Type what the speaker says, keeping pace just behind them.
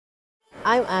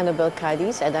I'm Annabelle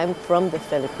Cadiz and I'm from the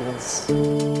Philippines.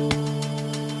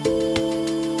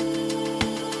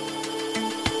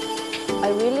 I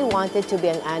really wanted to be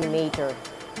an animator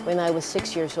when I was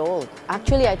 6 years old.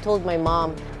 Actually, I told my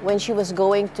mom when she was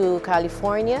going to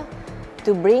California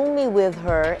to bring me with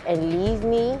her and leave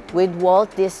me with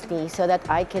Walt Disney so that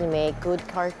I can make good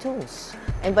cartoons.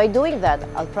 And by doing that,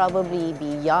 I'll probably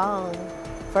be young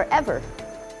forever.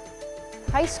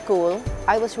 High school,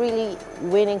 I was really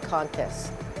winning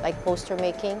contests, like poster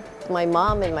making. My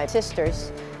mom and my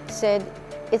sisters said,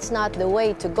 it's not the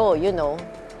way to go, you know,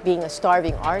 being a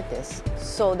starving artist.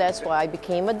 So that's why I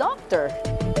became a doctor.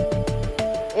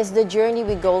 It's the journey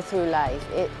we go through life.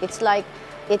 It's like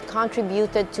it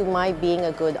contributed to my being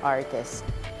a good artist.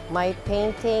 My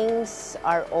paintings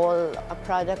are all a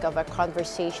product of a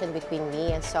conversation between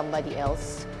me and somebody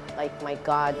else, like my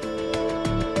God.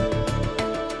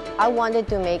 I wanted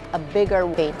to make a bigger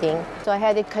painting, so I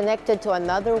had it connected to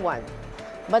another one.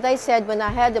 But I said when I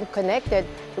had them connected,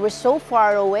 they were so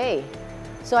far away.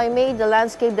 So I made the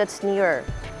landscape that's nearer.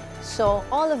 So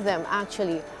all of them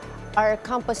actually are a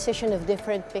composition of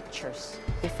different pictures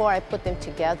before I put them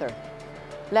together.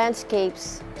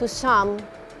 Landscapes, to some,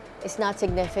 is not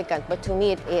significant, but to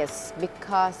me it is,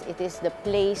 because it is the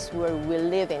place where we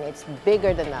live in. It's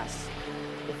bigger than us.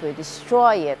 If we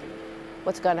destroy it,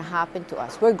 what's going to happen to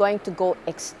us? We're going to go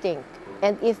extinct.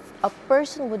 And if a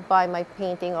person would buy my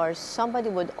painting or somebody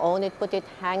would own it, put it,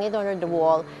 hang it under the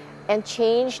wall, and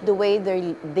change the way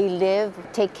they live,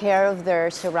 take care of their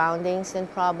surroundings, then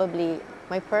probably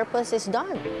my purpose is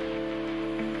done.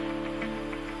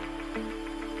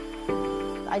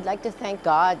 I'd like to thank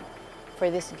God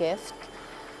for this gift.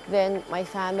 Then my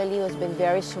family has been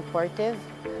very supportive.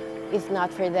 If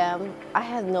not for them, I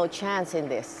had no chance in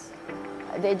this.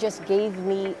 They just gave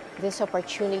me this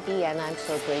opportunity and I'm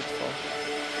so grateful.